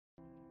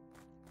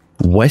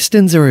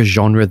Westerns are a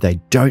genre they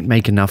don't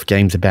make enough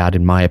games about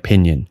in my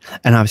opinion,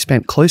 and I've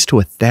spent close to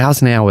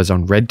 1,000 hours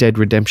on Red Dead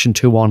Redemption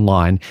 2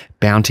 online,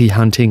 bounty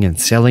hunting and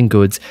selling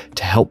goods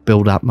to help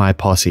build up my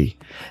posse.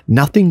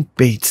 Nothing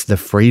beats the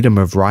freedom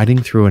of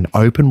riding through an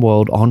open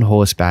world on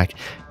horseback,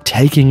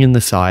 taking in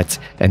the sights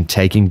and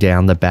taking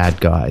down the bad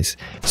guys.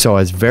 So I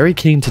was very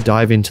keen to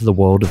dive into the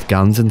world of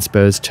Guns and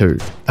Spurs 2,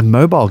 a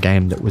mobile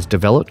game that was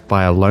developed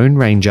by a lone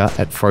ranger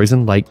at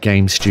Frozen Lake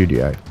Game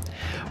Studio.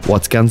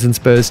 What's Guns and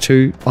Spurs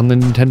 2 on the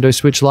Nintendo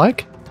Switch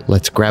like?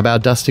 Let's grab our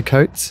duster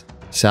coats,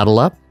 saddle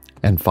up,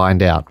 and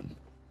find out.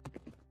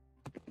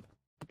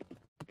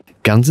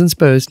 Guns and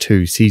Spurs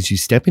 2 sees you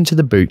step into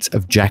the boots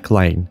of Jack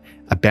Lane,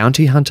 a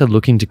bounty hunter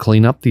looking to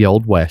clean up the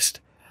Old West.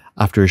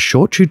 After a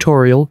short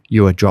tutorial,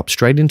 you are dropped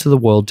straight into the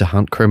world to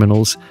hunt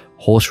criminals,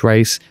 horse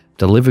race,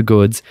 deliver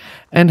goods,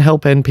 and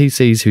help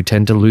NPCs who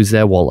tend to lose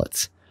their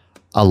wallets.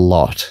 A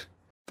lot.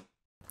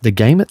 The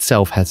game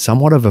itself has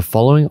somewhat of a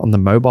following on the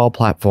mobile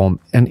platform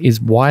and is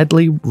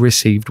widely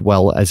received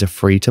well as a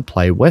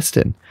free-to-play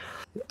Western.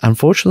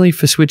 Unfortunately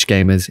for Switch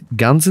gamers,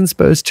 Guns and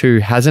Spurs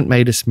 2 hasn't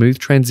made a smooth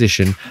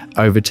transition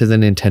over to the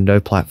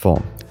Nintendo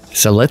platform.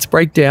 So let's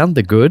break down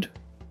the good,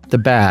 the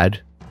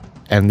bad,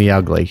 and the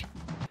ugly.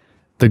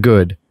 The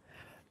good.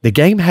 The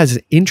game has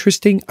an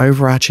interesting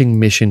overarching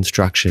mission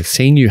structure,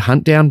 seeing you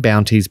hunt down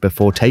bounties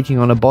before taking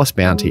on a boss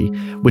bounty,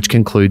 which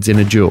concludes in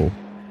a duel.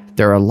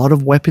 There are a lot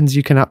of weapons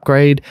you can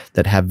upgrade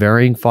that have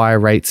varying fire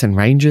rates and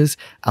ranges,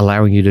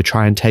 allowing you to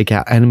try and take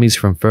out enemies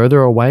from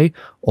further away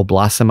or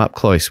blast them up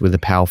close with a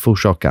powerful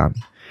shotgun.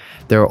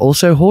 There are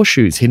also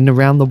horseshoes hidden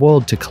around the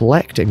world to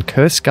collect and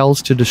cursed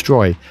skulls to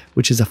destroy,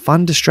 which is a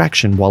fun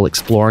distraction while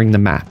exploring the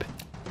map.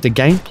 The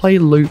gameplay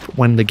loop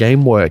when the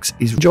game works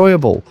is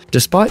enjoyable,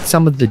 despite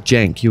some of the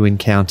jank you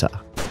encounter.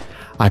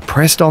 I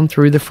pressed on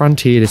through the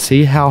frontier to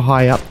see how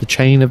high up the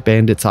chain of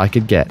bandits I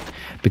could get,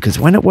 because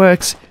when it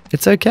works,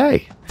 it's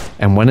okay,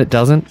 and when it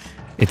doesn't,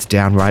 it's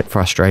downright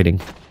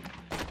frustrating.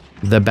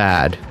 The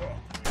bad.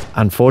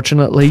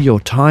 Unfortunately,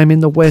 your time in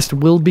the West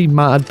will be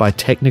marred by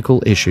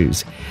technical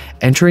issues.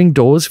 Entering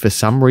doors for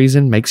some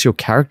reason makes your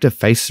character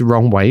face the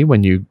wrong way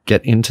when you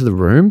get into the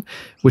room,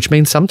 which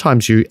means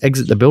sometimes you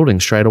exit the building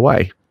straight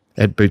away.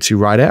 It boots you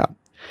right out.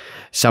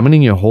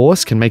 Summoning your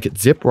horse can make it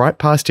zip right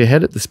past your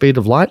head at the speed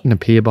of light and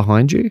appear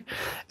behind you,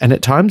 and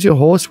at times your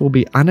horse will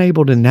be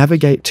unable to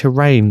navigate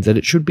terrain that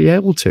it should be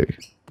able to.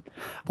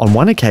 On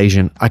one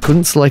occasion, I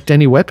couldn't select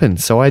any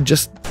weapons, so I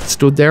just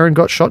stood there and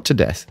got shot to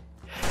death.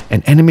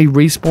 And enemy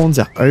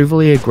respawns are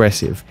overly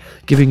aggressive,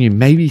 giving you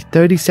maybe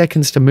 30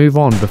 seconds to move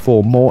on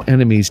before more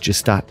enemies just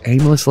start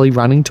aimlessly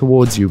running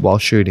towards you while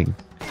shooting.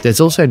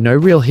 There's also no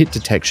real hit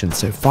detection,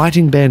 so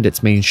fighting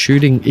bandits means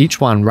shooting each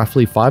one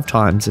roughly 5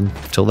 times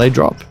until they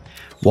drop,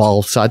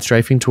 while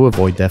side-strafing to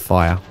avoid their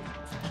fire.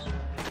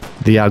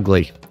 The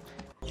ugly.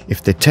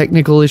 If the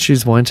technical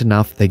issues weren't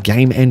enough, the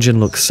game engine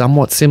looks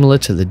somewhat similar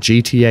to the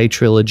GTA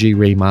Trilogy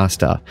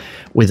remaster,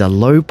 with a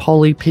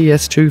low-poly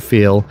PS2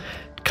 feel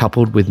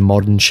coupled with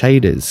modern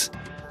shaders.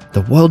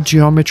 The world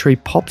geometry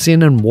pops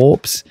in and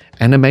warps,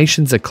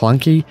 animations are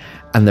clunky,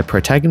 and the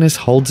protagonist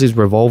holds his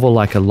revolver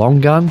like a long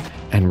gun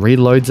and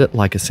reloads it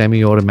like a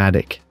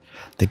semi-automatic.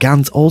 The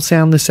guns all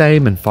sound the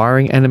same, and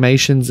firing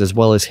animations as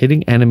well as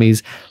hitting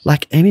enemies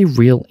lack any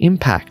real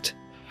impact.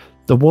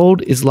 The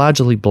world is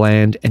largely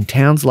bland and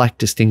towns lack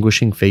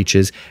distinguishing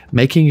features,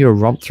 making your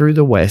romp through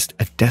the West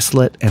a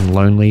desolate and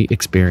lonely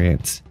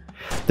experience.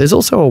 There's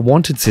also a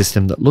wanted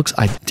system that looks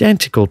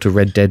identical to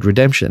Red Dead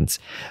Redemption's,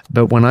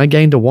 but when I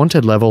gained a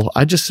wanted level,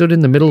 I just stood in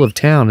the middle of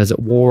town as it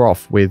wore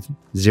off with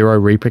zero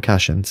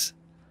repercussions.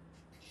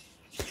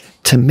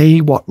 To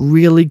me, what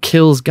really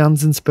kills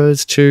Guns and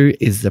Spurs 2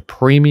 is the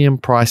premium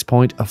price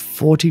point of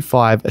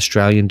 $45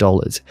 Australian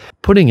dollars,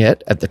 putting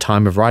it, at the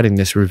time of writing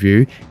this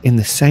review, in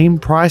the same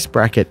price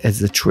bracket as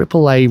the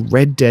AAA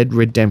Red Dead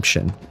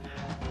Redemption.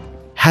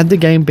 Had the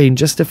game been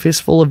just a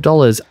fistful of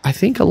dollars, I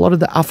think a lot of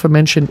the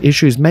aforementioned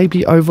issues may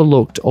be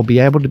overlooked or be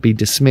able to be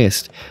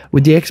dismissed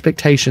with the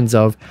expectations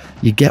of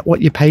you get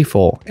what you pay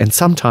for, and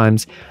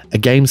sometimes a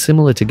game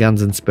similar to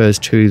Guns and Spurs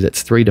 2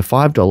 that's $3 to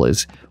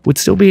 $5 would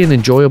still be an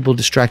enjoyable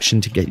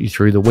distraction to get you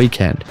through the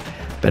weekend.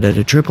 But at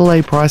a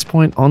AAA price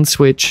point on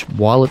Switch,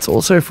 while it's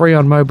also free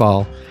on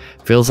mobile,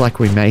 feels like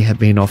we may have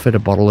been offered a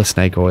bottle of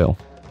snake oil.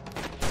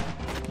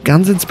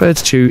 Guns and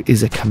Spurs 2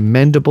 is a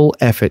commendable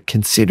effort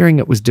considering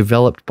it was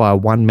developed by a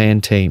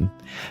one-man team,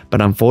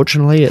 but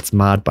unfortunately it's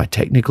marred by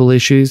technical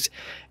issues,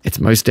 it's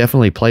most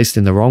definitely placed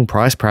in the wrong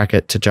price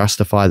bracket to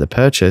justify the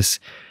purchase.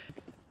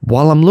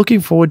 While I'm looking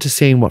forward to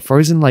seeing what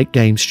Frozen Lake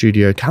Game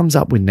Studio comes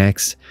up with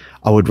next,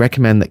 I would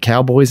recommend that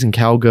cowboys and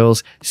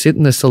cowgirls sit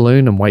in the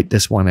saloon and wait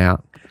this one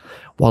out.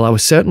 While I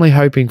was certainly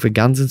hoping for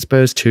Guns and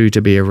Spurs 2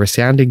 to be a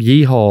resounding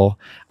yee-haw,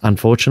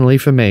 unfortunately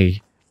for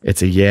me,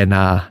 it's a yeah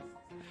nah.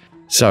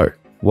 So,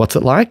 what's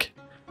it like?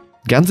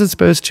 Guns and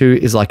Spurs 2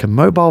 is like a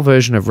mobile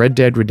version of Red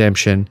Dead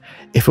Redemption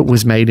if it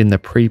was made in the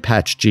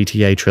pre-patched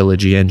GTA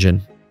Trilogy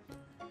engine.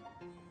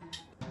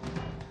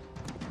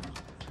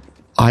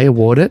 I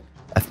award it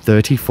a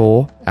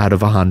 34 out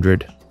of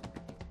 100.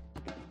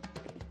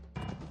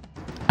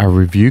 A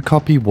review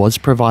copy was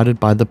provided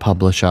by the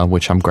publisher,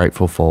 which I'm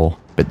grateful for,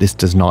 but this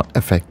does not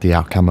affect the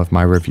outcome of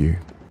my review.